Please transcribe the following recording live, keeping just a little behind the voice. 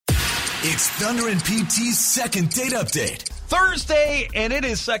It's Thunder and PT's second date update. Thursday, and it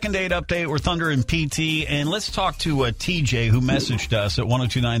is second date update. We're Thunder and PT, and let's talk to TJ, who messaged us at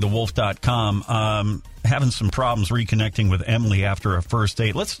 1029thewolf.com, having some problems reconnecting with Emily after a first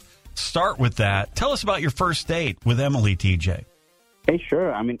date. Let's start with that. Tell us about your first date with Emily, TJ. Hey,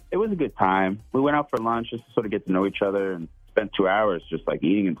 sure. I mean, it was a good time. We went out for lunch just to sort of get to know each other and spent 2 hours just like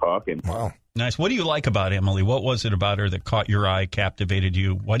eating and talking. Wow. Nice. What do you like about Emily? What was it about her that caught your eye, captivated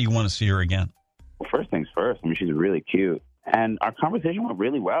you? Why do you want to see her again? Well, first things first. I mean, she's really cute. And our conversation went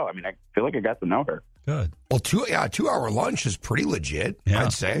really well. I mean, I feel like I got to know her. Good. Well, 2-hour lunch is pretty legit, Yeah.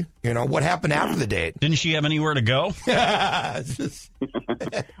 I'd say. You know, what happened after the date? Didn't she have anywhere to go? We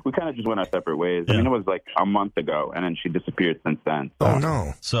kind of just went our separate ways. I mean, it was like a month ago, and then she disappeared since then. Oh,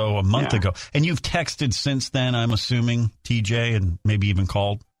 no. So a month ago. And you've texted since then, I'm assuming, TJ, and maybe even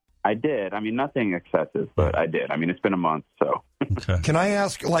called? I did. I mean, nothing excessive, but I did. I mean, it's been a month, so. Okay. Can I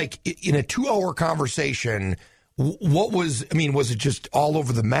ask, like, in a 2-hour conversation, what was it just all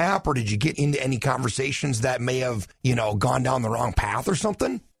over the map, or did you get into any conversations that may have, gone down the wrong path or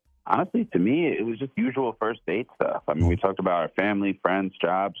something? Honestly, to me, it was just usual first date stuff. I mean, we talked about our family, friends,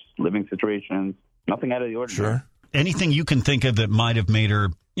 jobs, living situations, nothing out of the ordinary. Sure. Anything you can think of that might have made her,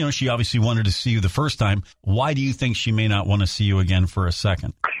 she obviously wanted to see you the first time. Why do you think she may not want to see you again for a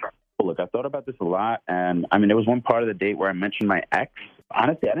second? Well, look, I thought about this a lot, and I mean, there was one part of the date where I mentioned my ex.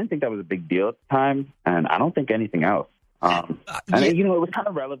 Honestly, I didn't think that was a big deal at the time, and I don't think anything else. And it was kind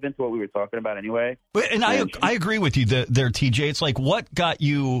of relevant to what we were talking about anyway. And I agree with you there, TJ. It's like, what got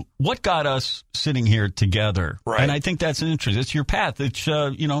us sitting here together? Right. And I think that's an interest. It's your path. It's,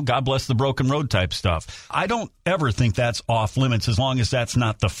 God bless the broken road type stuff. I don't ever think that's off limits as long as that's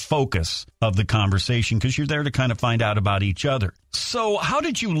not the focus of the conversation, because you're there to kind of find out about each other. So how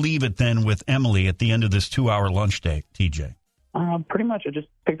did you leave it then with Emily at the end of this 2-hour lunch date, TJ? Pretty much, I just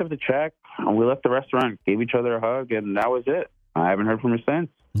picked up the check. We left the restaurant, gave each other a hug, and that was it. I haven't heard from her since.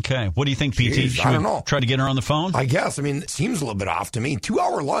 Okay. What do you think, PT? Jeez, I don't know. Try to get her on the phone? I guess. I mean, it seems a little bit off to me.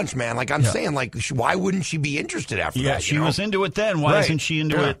 2-hour lunch, man. Like I'm saying, why wouldn't she be interested after that? Yeah, she was into it then. Why isn't she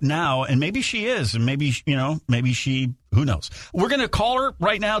into it now? And maybe she is. And maybe, maybe she, who knows? We're going to call her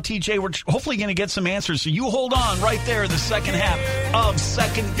right now, TJ. We're hopefully going to get some answers. So you hold on right there. The second half of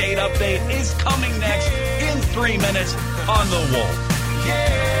Second Date Update is coming next in 3 minutes on The Wolf.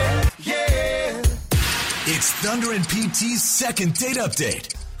 Yeah. It's Thunder and PT's second date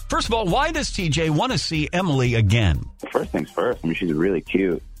update. First of all, why does TJ want to see Emily again? First things first. I mean, she's really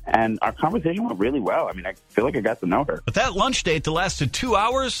cute. And our conversation went really well. I mean, I feel like I got to know her. But that lunch date that lasted 2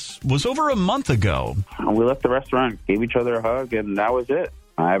 hours was over a month ago. We left the restaurant, gave each other a hug, and that was it.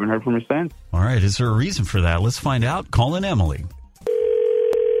 I haven't heard from her since. All right. Is there a reason for that? Let's find out. Call in Emily.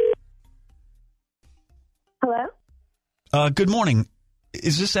 Hello? Good morning.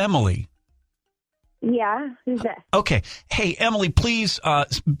 Is this Emily? Yeah, who's this? Okay. Hey, Emily, please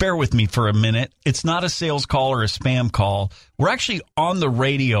bear with me for a minute. It's not a sales call or a spam call. We're actually on the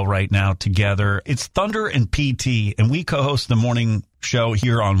radio right now together. It's Thunder and PT, and we co-host the morning show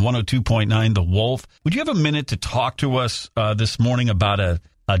here on 102.9 The Wolf. Would you have a minute to talk to us this morning about a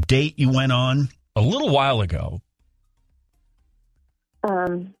date you went on a little while ago?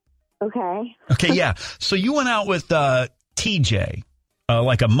 Okay. Okay, yeah. So you went out with TJ.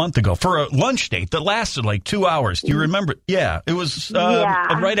 Like a month ago for a lunch date that lasted like 2 hours. Do you remember? Yeah, it was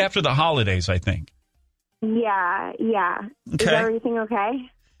right after the holidays, I think. Yeah. Okay. Is everything okay?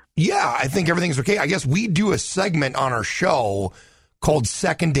 Yeah, I think everything's okay. I guess we do a segment on our show called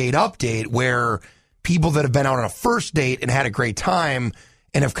Second Date Update where people that have been out on a first date and had a great time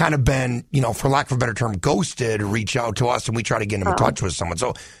and have kind of been, for lack of a better term, ghosted, reach out to us and we try to get them in touch with someone.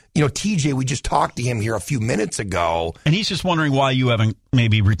 So, TJ, we just talked to him here a few minutes ago. And he's just wondering why you haven't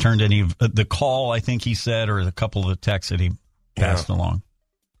maybe returned any of the call, I think he said, or a couple of the texts that he passed along.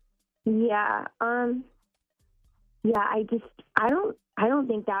 Yeah. I don't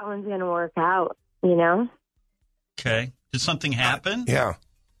think that one's going to work out, Okay. Did something happen? Yeah.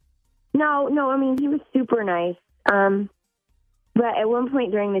 No, I mean, he was super nice. But at one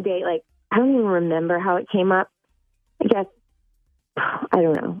point during the date, I don't even remember how it came up. I guess, I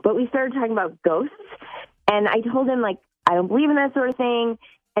don't know. But we started talking about ghosts, and I told him, I don't believe in that sort of thing.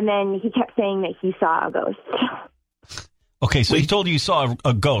 And then he kept saying that he saw a ghost. Okay, so he told you saw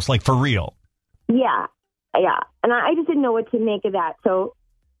a ghost, for real? Yeah. And I just didn't know what to make of that. So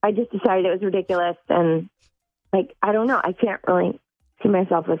I just decided it was ridiculous. And, I don't know. I can't really see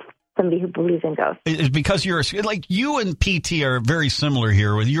myself with somebody who believes in ghosts. It's because you're you and PT are very similar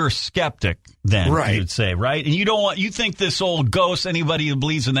here. You're a skeptic, then right. You'd say, right? And you think this old ghost, anybody who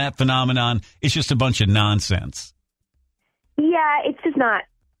believes in that phenomenon, is just a bunch of nonsense. Yeah, it's just not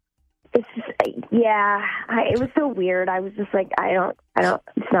it's just, it was so weird. I was just like, I don't,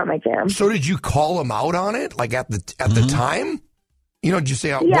 it's not my jam. So did you call him out on it, like at the time? You know, did you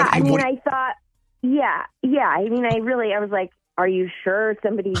say, I thought, I was like, are you sure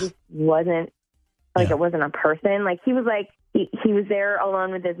somebody just wasn't, like, it wasn't a person? Like, he was like, he was there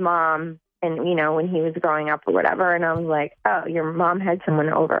alone with his mom, and, you know, when he was growing up or whatever, and I was like, oh, your mom had someone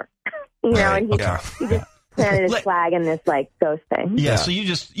over, you know, and he just planted his flag in this, like, ghost thing. Yeah, so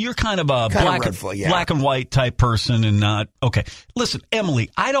you're kind of a black and white type person and not, okay. Listen, Emily,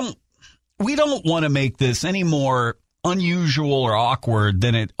 we don't want to make this any more unusual or awkward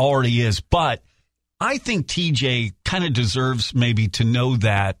than it already is, but I think TJ kind of deserves maybe to know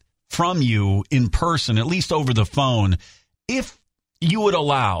that from you in person, at least over the phone. If you would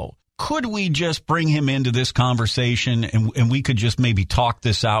allow, could we just bring him into this conversation and we could just maybe talk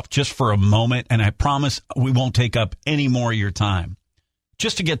this out just for a moment? And I promise we won't take up any more of your time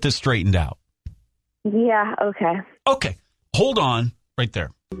just to get this straightened out. Yeah, okay. Okay, hold on right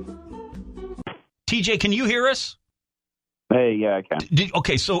there. TJ, can you hear us? Hey, yeah, I can.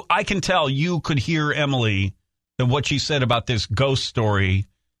 Okay, so I can tell you could hear Emily and what she said about this ghost story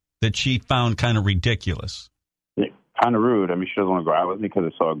that she found kind of ridiculous. Kind of rude. I mean, she doesn't want to go out with me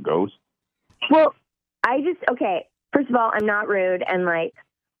because I saw a ghost. Well, first of all, I'm not rude, and, like,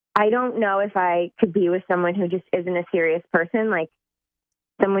 I don't know if I could be with someone who just isn't a serious person, like,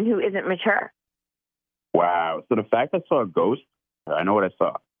 someone who isn't mature. Wow. So the fact I saw a ghost, I know what I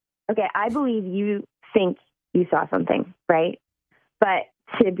saw. Okay, I believe you think you saw something, right? But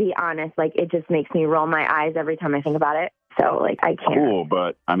to be honest, like, it just makes me roll my eyes every time I think about it. So, like, I can't. Cool,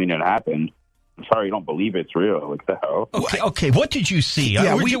 but, I mean, it happened. I'm sorry you don't believe it's real. Like, the hell? Okay, what did you see?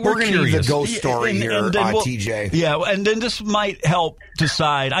 Yeah, we're going to need the ghost story here, TJ. Yeah, and then this might help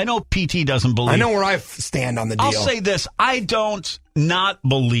decide. I know PT doesn't believe. I know where I stand on the deal. I'll say this. I don't not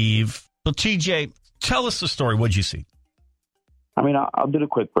believe. So, TJ, tell us the story. What'd you see? I mean, I'll do the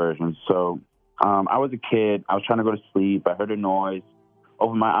quick version. So, I was a kid. I was trying to go to sleep. I heard a noise.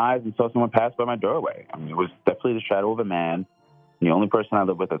 Opened my eyes and saw someone pass by my doorway. I mean, it was definitely the shadow of a man. The only person I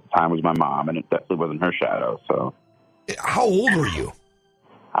lived with at the time was my mom, and it definitely wasn't her shadow. So, how old were you?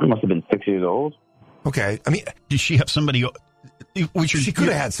 I must have been 6 years old. Okay. I mean, did she have somebody? She could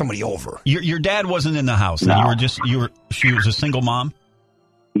have had somebody over. Your dad wasn't in the house. No. She was a single mom.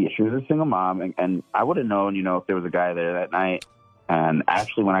 Yeah, she was a single mom, and I would have known, you know, if there was a guy there that night. And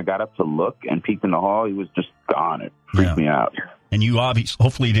actually, when I got up to look and peeked in the hall, he was just gone. It freaked me out. And you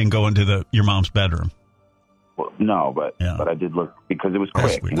hopefully didn't go into your mom's bedroom. Well, no, but I did look because it was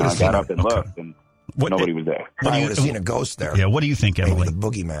quick. You know, I got up and looked, and nobody was there. I would have seen a ghost there. Yeah, what do you think, Emily? Maybe the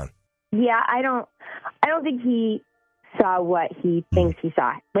boogeyman. Yeah, I don't think he saw what he thinks he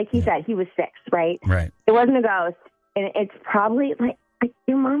saw. Like he said, he was 6, right? Right. It wasn't a ghost, and it's probably like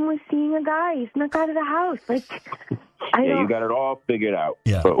your mom was seeing a guy. He snuck out of the house. Like, you got it all figured out.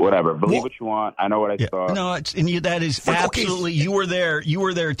 Yeah. But whatever. Believe what you want. I know what I saw. No, that is absolutely. You were there. You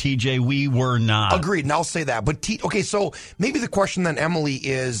were there, TJ. We were not. Agreed, and I'll say that. But so maybe the question then, Emily,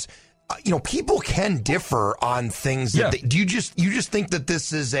 is, people can differ on things. That do you just think that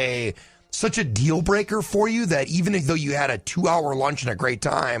this is such a deal breaker for you that even though you had a 2-hour lunch and a great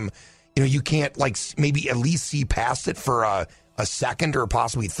time, you can't like maybe at least see past it for a second or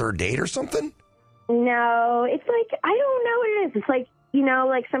possibly third date or something? No, it's like, I don't know what it is. It's like,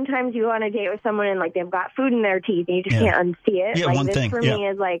 like sometimes you go on a date with someone and like they've got food in their teeth and you just can't unsee it. Yeah, like one this thing. for me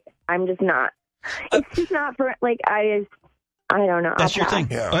is like, I'm just not. It's just not for, like, I don't know. That's your thing.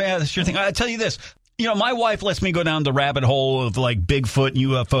 Yeah. Oh, yeah, that's your thing. I tell you this. My wife lets me go down the rabbit hole of like Bigfoot and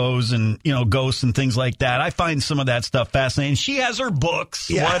UFOs and, ghosts and things like that. I find some of that stuff fascinating. She has her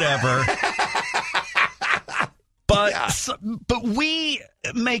books, whatever. But we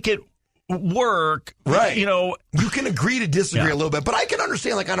make it work, right? You can agree to disagree a little bit, but I can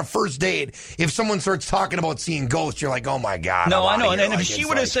understand, like on a first date, if someone starts talking about seeing ghosts, you're like, oh my god. No, I know. And if she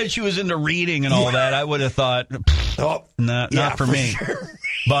would have said she was into reading and all that, I would have thought, not for me. Sure.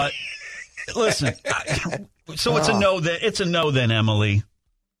 But listen, so it's a no. It's a no then, Emily.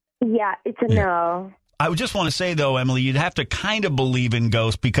 Yeah, it's a no. I would just want to say though, Emily, you'd have to kind of believe in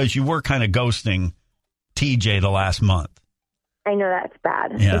ghosts because you were kind of ghosting TJ the last month. I know that's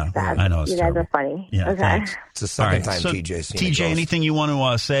bad. Yeah, it's bad. I know. You terrible. guys are funny. Yeah, okay. Thanks. It's the second time TJ's seen TJ, anything you want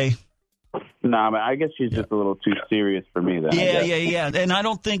to say? No, I guess she's just a little too serious for me then. Yeah. And I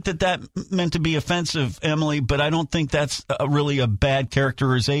don't think that meant to be offensive, Emily, but I don't think that's really a bad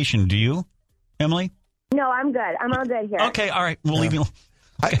characterization. Do you, Emily? No, I'm good. I'm all good here. Okay, all right. We'll leave you alone.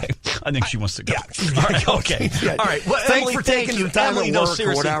 Okay. I think she wants to go. Yeah, all right, okay. Yeah. All right. Well, Thanks Emily, for taking the time Emily, to work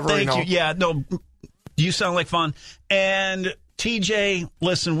seriously, or whatever. Thank you. Yeah, no, you sound like fun. And TJ,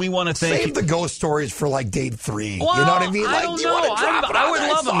 listen, we want to thank you. Save the ghost stories for like date 3. Well, you know what I mean? I Like, don't you know. want to drop it I on would there?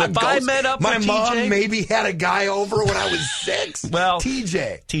 love them. saw a If I ghost. met up My with mom TJ maybe had a guy over when I was 6. Well,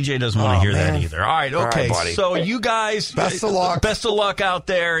 TJ doesn't want to hear man. that either. All right, okay. buddy. So you guys, Best of luck. Best of luck out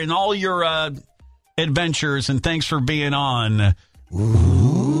there in all your adventures, and thanks for being on.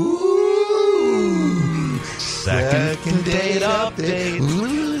 Second date update.